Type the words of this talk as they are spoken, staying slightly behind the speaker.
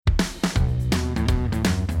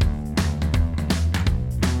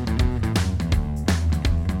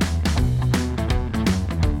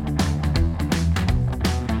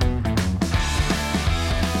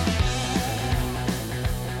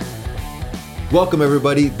Welcome,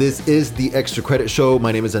 everybody. This is the Extra Credit Show.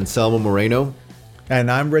 My name is Anselmo Moreno. And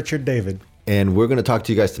I'm Richard David. And we're going to talk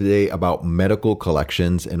to you guys today about medical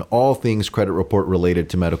collections and all things credit report related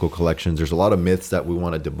to medical collections. There's a lot of myths that we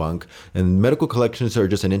want to debunk. And medical collections are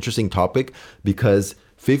just an interesting topic because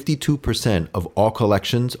 52% of all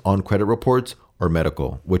collections on credit reports are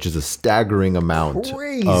medical, which is a staggering amount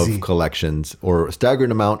of collections or a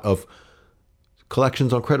staggering amount of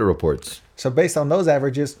collections on credit reports. So based on those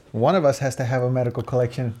averages, one of us has to have a medical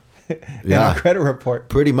collection in our credit report.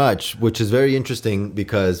 Pretty much, which is very interesting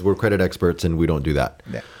because we're credit experts and we don't do that.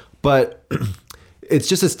 Yeah. But it's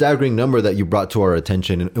just a staggering number that you brought to our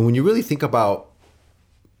attention. And when you really think about,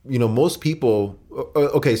 most people,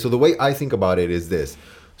 okay, so the way I think about it is this.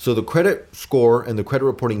 So the credit score and the credit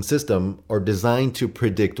reporting system are designed to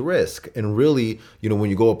predict risk. And really, when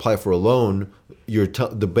you go apply for a loan,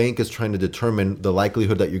 the bank is trying to determine the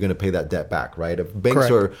likelihood that you're going to pay that debt back, right? If banks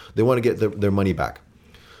they want to get their money back.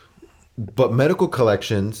 But medical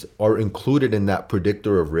collections are included in that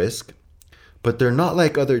predictor of risk, but they're not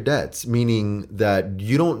like other debts, meaning that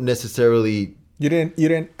you don't necessarily... You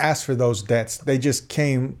didn't ask for those debts. They just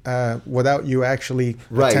came without you actually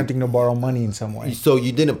attempting to borrow money in some way. So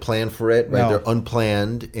you didn't plan for it, right? No. They're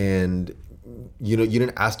unplanned, and you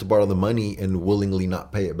didn't ask to borrow the money and willingly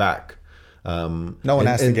not pay it back. No one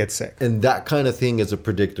has to get sick. And that kind of thing is a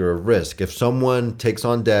predictor of risk. If someone takes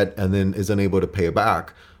on debt and then is unable to pay it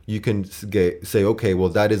back, you can say, okay, well,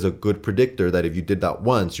 that is a good predictor that if you did that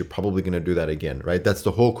once, you're probably going to do that again, right? That's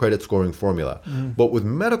the whole credit scoring formula. Mm. But with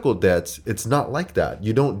medical debts, it's not like that.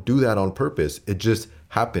 You don't do that on purpose. It just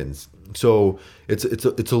happens. So it's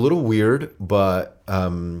a little weird, but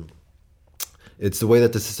it's the way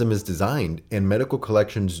that the system is designed. And medical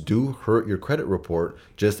collections do hurt your credit report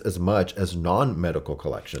just as much as non-medical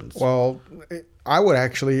collections. Well, I would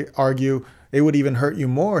actually argue it would even hurt you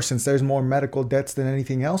more since there's more medical debts than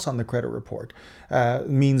anything else on the credit report. It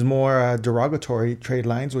means more derogatory trade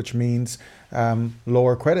lines, which means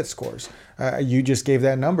lower credit scores. You just gave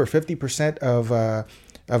that number. 50% of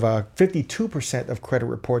 52% of credit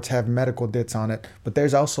reports have medical debts on it. But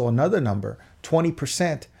there's also another number.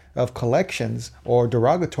 20% of collections or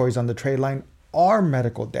derogatories on the trade line are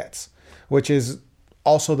medical debts, which is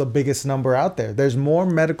also the biggest number out there. There's more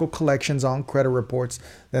medical collections on credit reports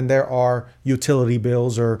than there are utility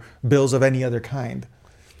bills or bills of any other kind.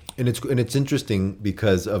 And it's interesting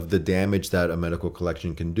because of the damage that a medical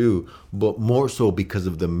collection can do, but more so because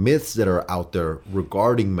of the myths that are out there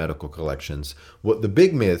regarding medical collections. What the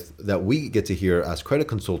big myth that we get to hear as credit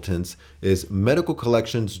consultants is medical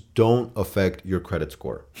collections don't affect your credit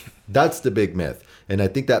score. That's the big myth. And I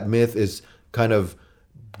think that myth is kind of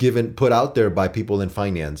put out there by people in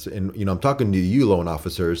finance. And, I'm talking to you loan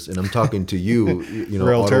officers, and I'm talking to you,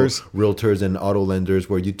 realtors and auto lenders,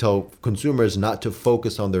 where you tell consumers not to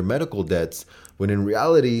focus on their medical debts, when in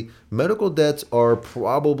reality, medical debts are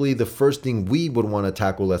probably the first thing we would want to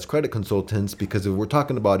tackle as credit consultants, because if we're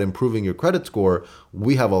talking about improving your credit score,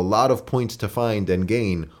 we have a lot of points to find and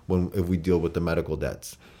gain if we deal with the medical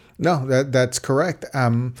debts. No, that's correct.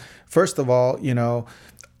 First of all,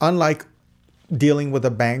 unlike dealing with a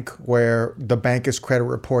bank where the bank is credit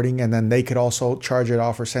reporting and then they could also charge it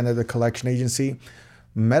off or send it to the collection agency,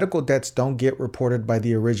 medical debts don't get reported by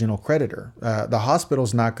the original creditor. The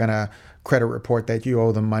hospital's not going to credit report that you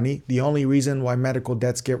owe them money. The only reason why medical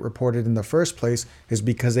debts get reported in the first place is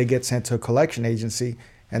because they get sent to a collection agency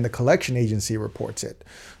and the collection agency reports it.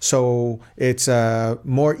 So it's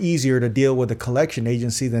more easier to deal with a collection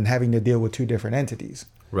agency than having to deal with two different entities.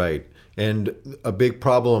 Right. And a big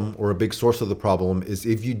problem or a big source of the problem is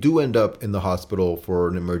if you do end up in the hospital for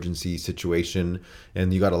an emergency situation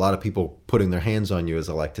and you got a lot of people putting their hands on you, as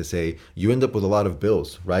I like to say, you end up with a lot of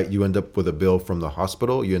bills, right? You end up with a bill from the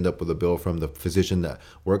hospital. You end up with a bill from the physician that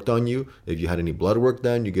worked on you. If you had any blood work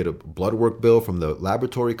done, you get a blood work bill from the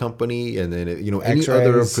laboratory company. And then, any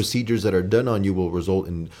other procedures that are done on you will result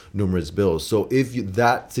in numerous bills. So if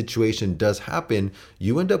that situation does happen,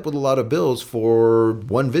 you end up with a lot of bills for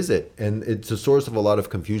one visit. And it's a source of a lot of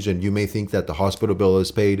confusion. You may think that the hospital bill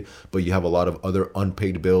is paid, but you have a lot of other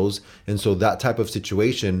unpaid bills. And so that type of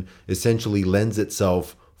situation essentially lends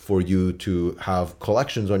itself for you to have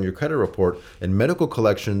collections on your credit report. And medical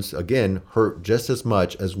collections, again, hurt just as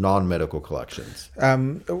much as non-medical collections.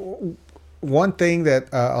 One thing that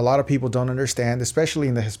a lot of people don't understand, especially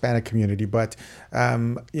in the Hispanic community, but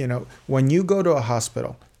when you go to a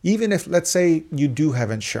hospital, even if, let's say, you do have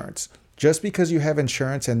insurance, just because you have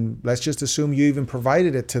insurance, and let's just assume you even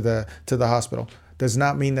provided it to the hospital, does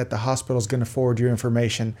not mean that the hospital is going to forward your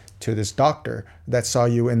information to this doctor that saw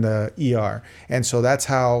you in the ER. And so that's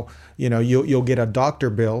how you'll get a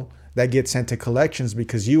doctor bill that get sent to collections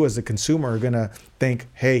because you as the consumer are going to think,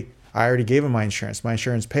 hey, I already gave him my insurance. My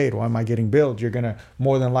insurance paid. Why am I getting billed? You're going to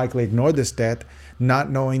more than likely ignore this debt, not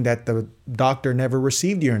knowing that the doctor never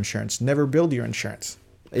received your insurance, never billed your insurance.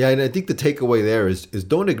 Yeah, and I think the takeaway there is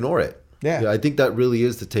don't ignore it. Yeah. I think that really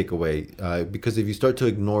is the takeaway, because if you start to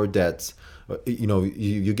ignore debts,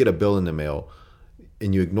 you get a bill in the mail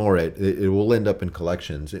and you ignore it, it will end up in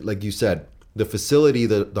collections. Like you said, the facility,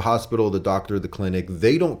 the hospital, the doctor, the clinic,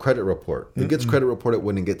 they don't credit report. It gets credit reported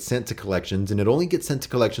when it gets sent to collections, and it only gets sent to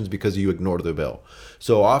collections because you ignored the bill.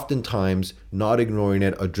 So oftentimes, not ignoring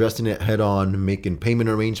it, addressing it head on, making payment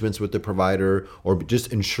arrangements with the provider, or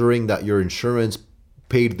just ensuring that your insurance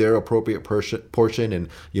paid their appropriate portion, and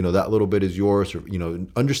that little bit is yours, or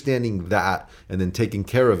understanding that and then taking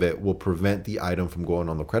care of it will prevent the item from going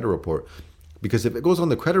on the credit report. Because if it goes on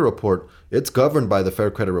the credit report, it's governed by the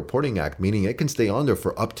Fair Credit Reporting Act, meaning it can stay on there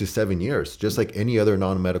for up to 7 years, just like any other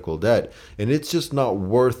non-medical debt. And it's just not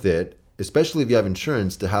worth it, especially if you have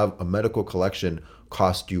insurance, to have a medical collection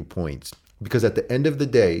cost you points. Because at the end of the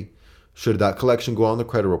day, should that collection go on the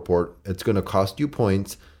credit report, it's going to cost you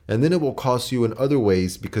points. And then it will cost you in other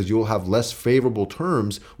ways because you'll have less favorable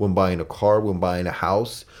terms when buying a car, when buying a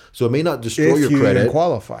house. So it may not destroy your credit. If you even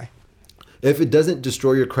qualify. If it doesn't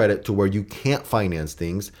destroy your credit to where you can't finance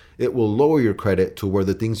things, it will lower your credit to where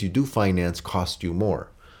the things you do finance cost you more.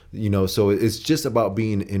 So it's just about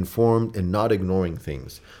being informed and not ignoring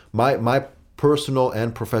things. My personal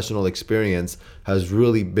and professional experience has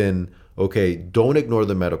really been, okay, don't ignore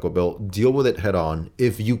the medical bill, deal with it head on.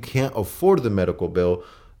 If you can't afford the medical bill,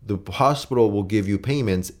 the hospital will give you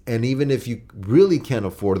payments. And even if you really can't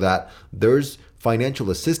afford that, there's financial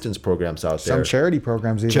assistance programs out there. Some charity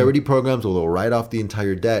programs even. Charity programs will write off the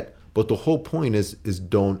entire debt. But the whole point is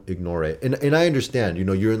don't ignore it. And I understand,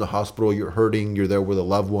 you're in the hospital, you're hurting, you're there with a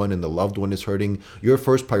loved one, and the loved one is hurting. Your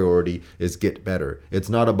first priority is get better. It's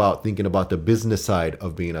not about thinking about the business side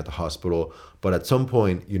of being at the hospital. But at some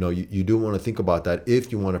point, you do want to think about that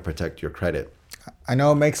if you want to protect your credit. I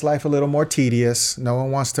know it makes life a little more tedious. No one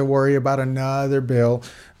wants to worry about another bill,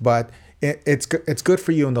 but it's good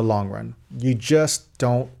for you in the long run. You just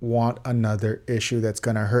don't want another issue that's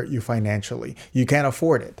going to hurt you financially. You can't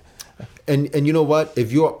afford it. And you know what?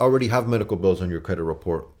 If you already have medical bills on your credit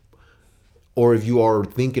report, or if you are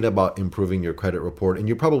thinking about improving your credit report, and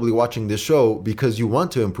you're probably watching this show because you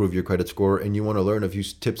want to improve your credit score and you want to learn a few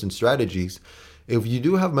tips and strategies, if you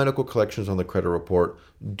do have medical collections on the credit report,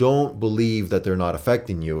 don't believe that they're not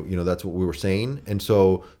affecting you. That's what we were saying. And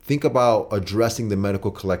so think about addressing the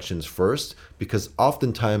medical collections first, because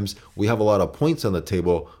oftentimes we have a lot of points on the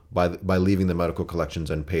table by leaving the medical collections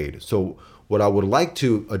unpaid. So what I would like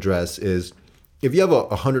to address is, if you have a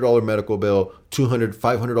 $100 medical bill, $200,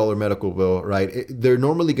 $500 medical bill, right? They're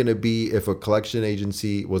normally going to be, if a collection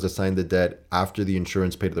agency was assigned the debt after the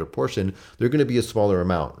insurance paid their portion, they're going to be a smaller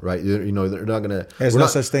amount, right? They're not going to. There's no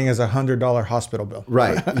such thing as a $100 hospital bill,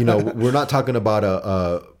 right? We're not talking about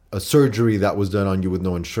a surgery that was done on you with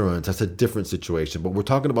no insurance. That's a different situation. But we're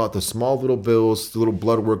talking about the small little bills, the little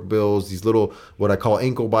blood work bills, these little, what I call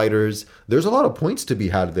ankle biters. There's a lot of points to be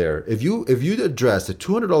had there. If you address a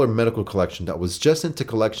 $200 medical collection that was just into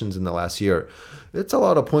collections in the last year, it's a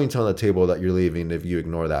lot of points on the table that you're leaving if you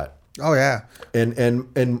ignore that. Oh yeah.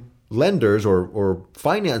 And lenders or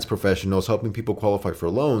finance professionals helping people qualify for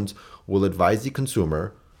loans will advise the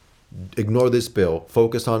consumer, ignore this bill,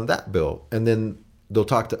 focus on that bill, and then they'll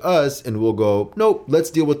talk to us and we'll go, nope, let's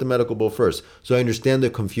deal with the medical bill first. So I understand the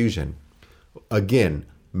confusion. Again,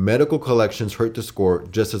 medical collections hurt the score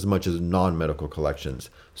just as much as non-medical collections.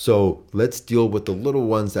 So let's deal with the little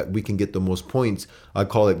ones that we can get the most points. I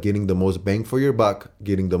call it getting the most bang for your buck,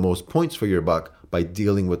 getting the most points for your buck by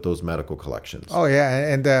dealing with those medical collections. Oh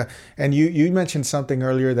yeah, and you mentioned something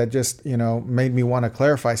earlier that just made me want to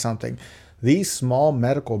clarify something. These small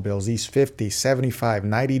medical bills, these $50, $75,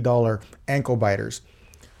 $90 ankle biters,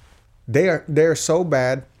 they're so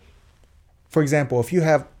bad. For example, if you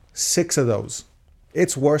have 6 of those,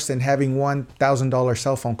 it's worse than having $1,000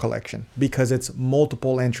 cell phone collection because it's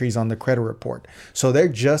multiple entries on the credit report. So they're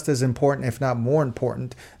just as important, if not more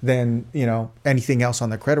important, than anything else on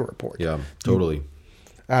the credit report. Yeah, totally.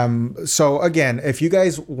 So again, if you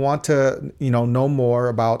guys want to, know more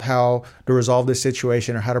about how to resolve this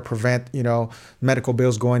situation or how to prevent, medical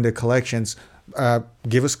bills going to collections,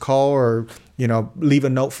 give us a call or, leave a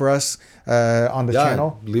note for us on the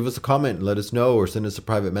channel. Leave us a comment and let us know, or send us a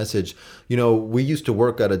private message. We used to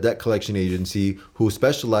work at a debt collection agency who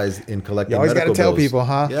specialized in collecting medical bills. You always got to tell people,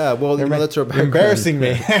 huh? Yeah, well, that's our background. Embarrassing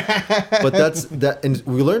me. But and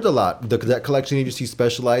we learned a lot. The debt collection agency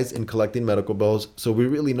specialized in collecting medical bills, so we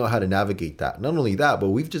really know how to navigate that. Not only that, but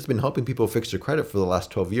we've just been helping people fix their credit for the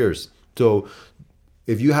last 12 years. So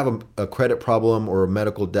if you have a credit problem or a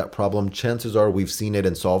medical debt problem, chances are we've seen it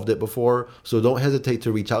and solved it before. So don't hesitate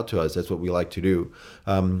to reach out to us. That's what we like to do.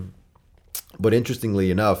 But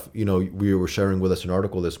interestingly enough, we were sharing with us an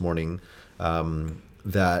article this morning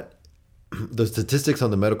that the statistics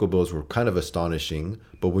on the medical bills were kind of astonishing.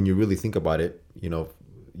 But when you really think about it,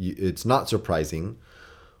 it's not surprising.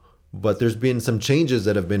 But there's been some changes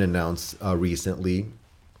that have been announced recently.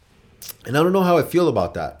 And I don't know how I feel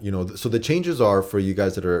about that. So the changes are, for you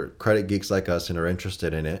guys that are credit geeks like us and are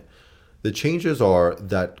interested in it, the changes are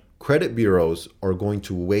that credit bureaus are going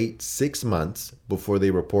to wait 6 months before they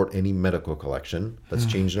report any medical collection. That's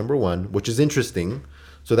change number one, which is interesting.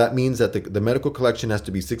 So that means that the medical collection has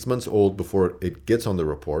to be 6 months old before it gets on the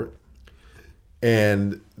report.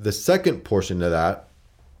 And the second portion of that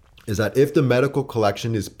is that if the medical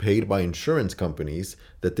collection is paid by insurance companies,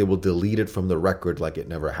 that they will delete it from the record like it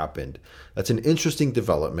never happened. That's an interesting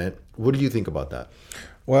development. What do you think about that?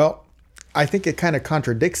 Well, I think it kind of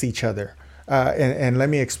contradicts each other. And let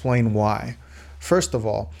me explain why. First of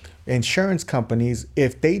all, insurance companies,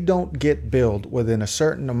 if they don't get billed within a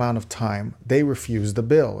certain amount of time, they refuse the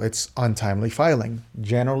bill. It's untimely filing.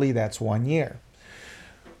 Generally, that's 1 year.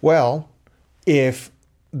 Well, if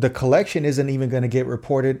the collection isn't even going to get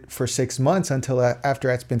reported for 6 months until after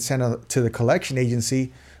it's been sent to the collection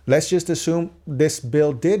agency, let's just assume this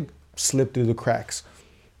bill did slip through the cracks.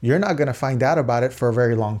 You're not going to find out about it for a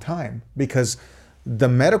very long time because the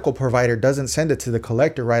medical provider doesn't send it to the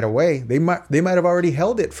collector right away. They might have already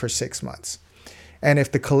held it for 6 months. And if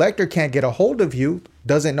the collector can't get a hold of you,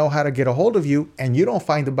 doesn't know how to get a hold of you, and you don't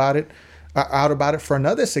find out about it for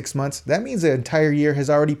another 6 months, that means the entire year has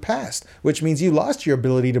already passed, which means you lost your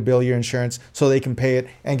ability to bill your insurance so they can pay it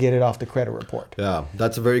and get it off the credit report. Yeah,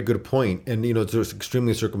 that's a very good point. And, it's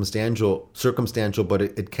extremely circumstantial, but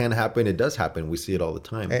it can happen. It does happen. We see it all the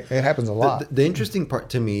time. It happens a lot. The interesting part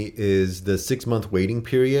to me is the 6 month waiting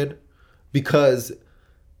period, because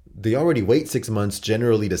they already wait 6 months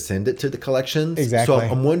generally to send it to the collections. Exactly. So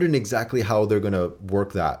I'm wondering exactly how they're going to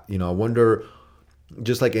work that. I wonder,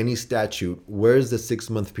 just like any statute, where is the 6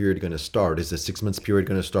 month period going to start? Is the 6 months period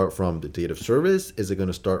going to start from the date of service? Is it going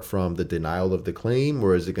to start from the denial of the claim?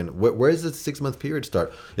 Or is it going to, where is the 6 month period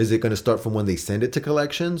start? Is it going to start from when they send it to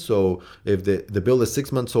collections? So if the bill is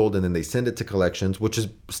 6 months old and then they send it to collections, which is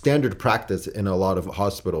standard practice in a lot of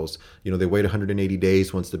hospitals, they wait 180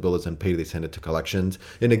 days. Once the bill is unpaid, they send it to collections.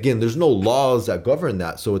 And again, there's no laws that govern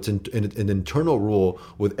that. So it's an internal rule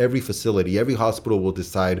with every facility. Every hospital will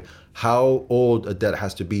decide how old a debt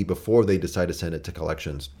has to be before they decide to send it to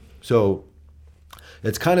collections. So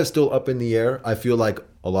it's kind of still up in the air. I feel like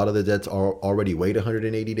a lot of the debts are already wait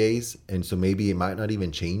 180 days. And so maybe it might not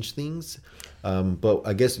even change things. But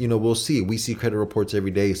I guess, we'll see. We see credit reports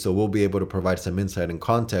every day. So we'll be able to provide some insight and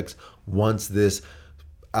context once this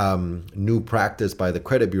new practice by the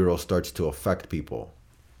credit bureau starts to affect people.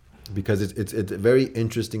 Because it's a very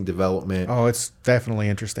interesting development. Oh, it's definitely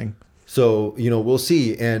interesting. So, we'll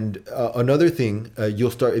see. And another thing,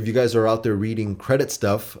 you'll start, if you guys are out there reading credit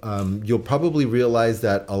stuff, you'll probably realize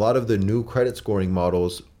that a lot of the new credit scoring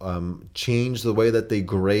models change the way that they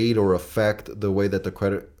grade or affect the way that the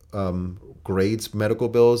credit grades medical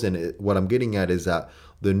bills. And what I'm getting at is that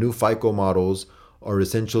the new FICO models are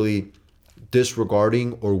essentially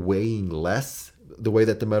disregarding or weighing less the way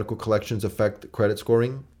that the medical collections affect credit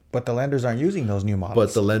scoring. But the lenders aren't using those new models.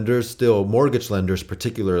 But the lenders still, mortgage lenders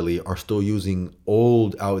particularly, are still using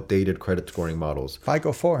old, outdated credit scoring models.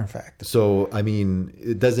 FICO 4, in fact. So,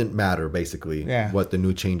 it doesn't matter, basically, what the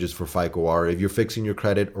new changes for FICO are. If you're fixing your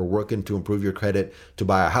credit or working to improve your credit to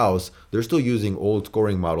buy a house, they're still using old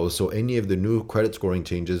scoring models. So any of the new credit scoring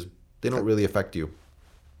changes, they don't really affect you.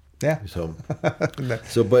 Yeah.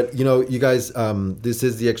 But, you guys, this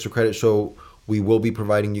is the Extra Credit Show. We will be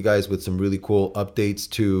providing you guys with some really cool updates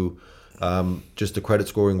to just the credit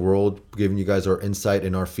scoring world, giving you guys our insight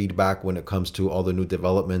and our feedback when it comes to all the new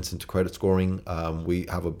developments into credit scoring. We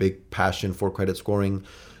have a big passion for credit scoring.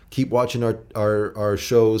 Keep watching our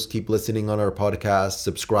shows, keep listening on our podcast,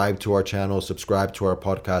 subscribe to our channel, subscribe to our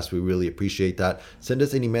podcast. We really appreciate that. Send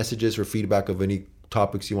us any messages or feedback of any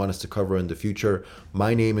topics you want us to cover in the future.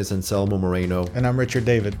 My name is Anselmo Moreno. And I'm Richard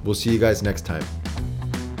David. We'll see you guys next time.